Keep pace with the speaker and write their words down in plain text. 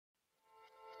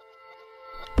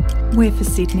We're for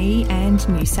Sydney and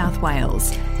New South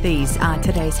Wales. These are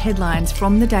today's headlines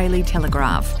from the Daily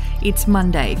Telegraph. It's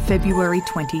Monday, February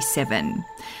 27.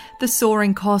 The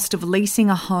soaring cost of leasing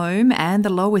a home and the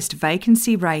lowest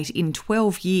vacancy rate in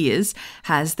 12 years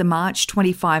has the March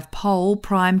 25 poll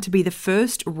primed to be the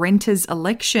first renters'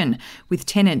 election, with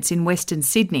tenants in Western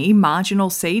Sydney marginal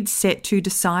seats set to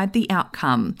decide the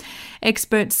outcome.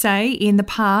 Experts say in the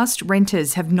past,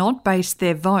 renters have not based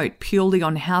their vote purely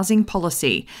on housing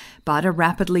policy, but a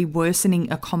rapidly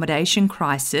worsening accommodation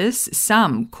crisis,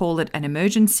 some call it an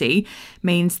emergency,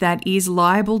 means that is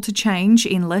liable to change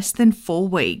in less than 4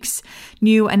 weeks.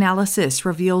 New analysis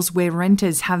reveals where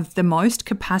renters have the most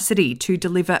capacity to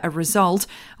deliver a result,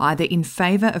 either in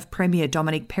favour of Premier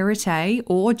Dominic Perrottet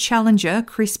or challenger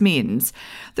Chris Minns.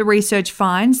 The research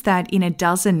finds that in a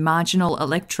dozen marginal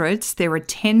electorates, there are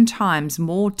 10 times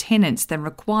more tenants than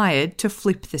required to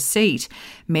flip the seat.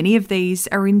 Many of these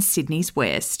are in Sydney's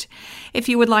west. If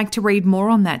you would like to read more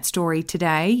on that story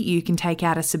today, you can take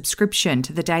out a subscription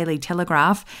to the Daily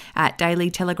Telegraph at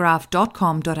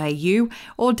dailytelegraph.com.au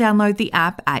or download the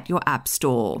app at your app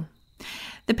store.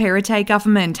 The Perrottet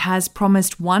government has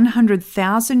promised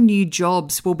 100,000 new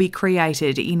jobs will be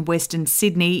created in Western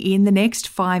Sydney in the next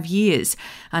 5 years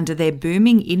under their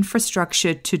booming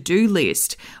infrastructure to-do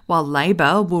list, while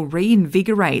Labor will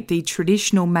reinvigorate the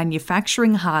traditional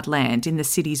manufacturing heartland in the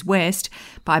city's west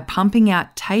by pumping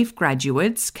out TAFE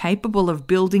graduates capable of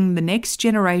building the next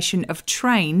generation of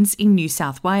trains in New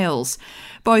South Wales.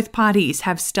 Both parties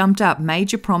have stumped up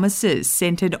major promises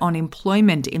centred on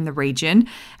employment in the region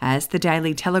as the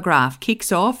Daily Telegraph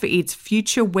kicks off its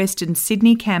Future Western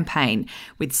Sydney campaign,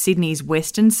 with Sydney's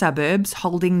western suburbs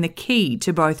holding the key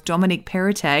to both Dominic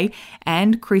Perrottet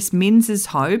and Chris Minns'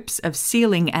 hopes of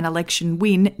sealing an election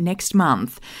win next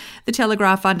month. The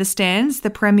Telegraph understands the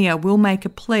Premier will make a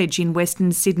pledge in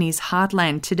Western Sydney's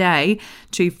heartland today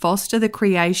to foster the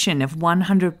creation of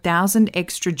 100,000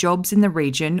 extra jobs in the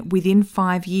region within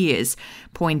 5 years,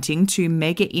 pointing to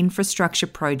mega infrastructure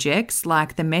projects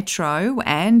like the Metro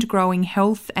and growing health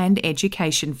and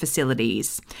education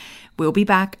facilities. We'll be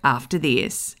back after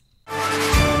this.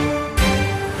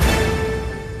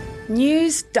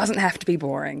 News doesn't have to be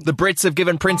boring. The Brits have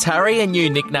given Prince Harry a new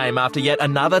nickname after yet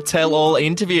another tell-all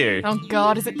interview. Oh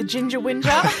God, is it the Ginger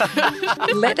Whinger?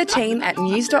 Let the team at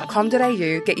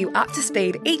news.com.au get you up to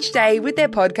speed each day with their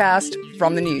podcast,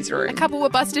 From the Newsroom. A couple were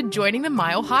busted joining the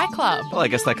Mile High Club. Well, I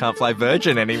guess they can't fly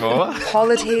Virgin anymore.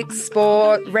 Politics,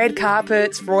 sport, red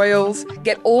carpets, royals.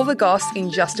 Get all the goss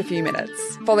in just a few minutes.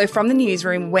 Follow From the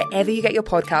Newsroom wherever you get your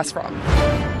podcast from.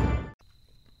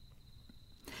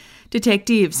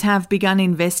 Detectives have begun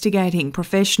investigating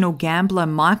professional gambler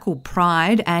Michael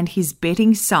Pride and his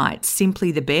betting site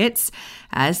Simply the Bets,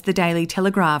 as the Daily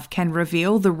Telegraph can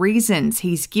reveal the reasons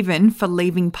he's given for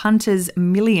leaving punters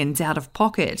millions out of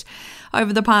pocket.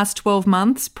 Over the past 12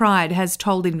 months, Pride has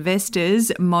told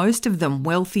investors, most of them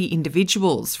wealthy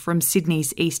individuals from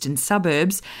Sydney's eastern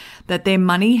suburbs, that their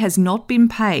money has not been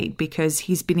paid because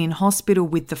he's been in hospital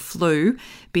with the flu,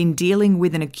 been dealing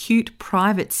with an acute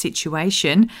private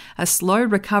situation, a slow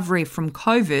recovery from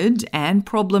COVID, and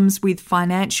problems with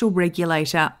financial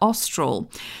regulator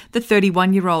Austral. The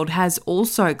 31-year-old has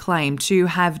also claimed to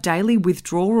have daily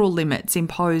withdrawal limits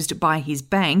imposed by his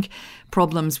bank,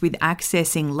 problems with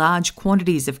accessing large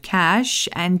quantities of cash,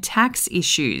 and tax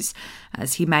issues,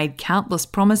 as he made countless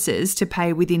promises to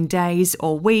pay within days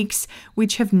or weeks,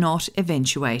 which have not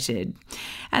eventuated.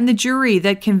 And the jury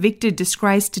that convicted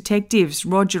disgraced detectives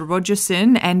Roger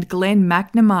Rogerson and Glenn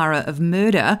McNamara of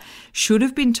murder should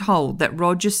have been told that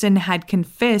Rogerson had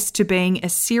confessed to being a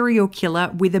serial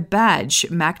killer with a badge,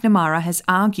 McNamara has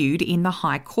argued in the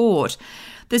High Court.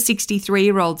 The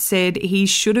 63-year-old said he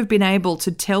should have been able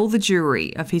to tell the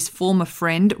jury of his former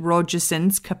friend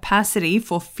Rogerson's capacity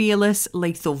for fearless,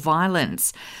 lethal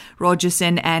violence.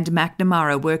 Rogerson and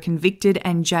McNamara were convicted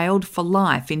and jailed for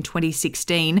life in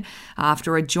 2016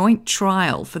 after a joint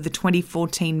trial for the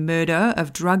 2014 murder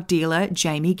of drug dealer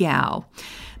Jamie Gow.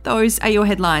 Those are your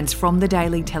headlines from the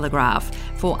Daily Telegraph.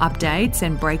 For updates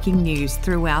and breaking news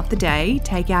throughout the day,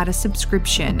 take out a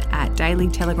subscription at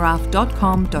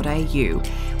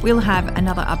dailytelegraph.com.au. We'll have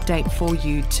another update for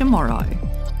you tomorrow.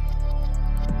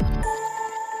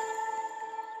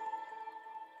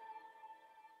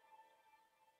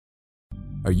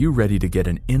 Are you ready to get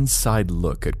an inside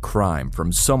look at crime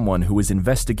from someone who has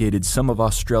investigated some of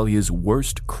Australia's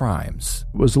worst crimes?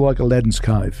 It was like Aladdin's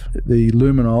Cave. The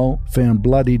luminol found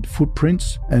bloodied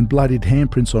footprints and bloodied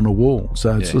handprints on a wall,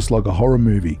 so it's just like a horror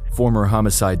movie. Former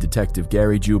homicide detective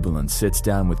Gary Jubilant sits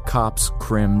down with cops,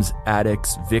 crims,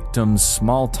 addicts, victims,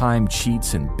 small-time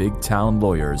cheats, and big-town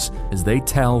lawyers as they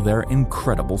tell their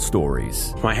incredible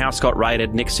stories. My house got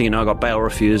raided. Next thing you know, I got bail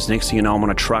refused. Next thing you know, I'm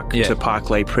on a truck to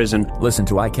Parklea Prison. Listen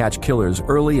to I Catch Killers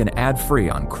early and ad-free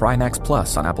on Crimex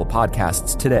Plus on Apple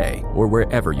Podcasts today or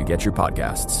wherever you get your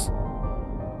podcasts.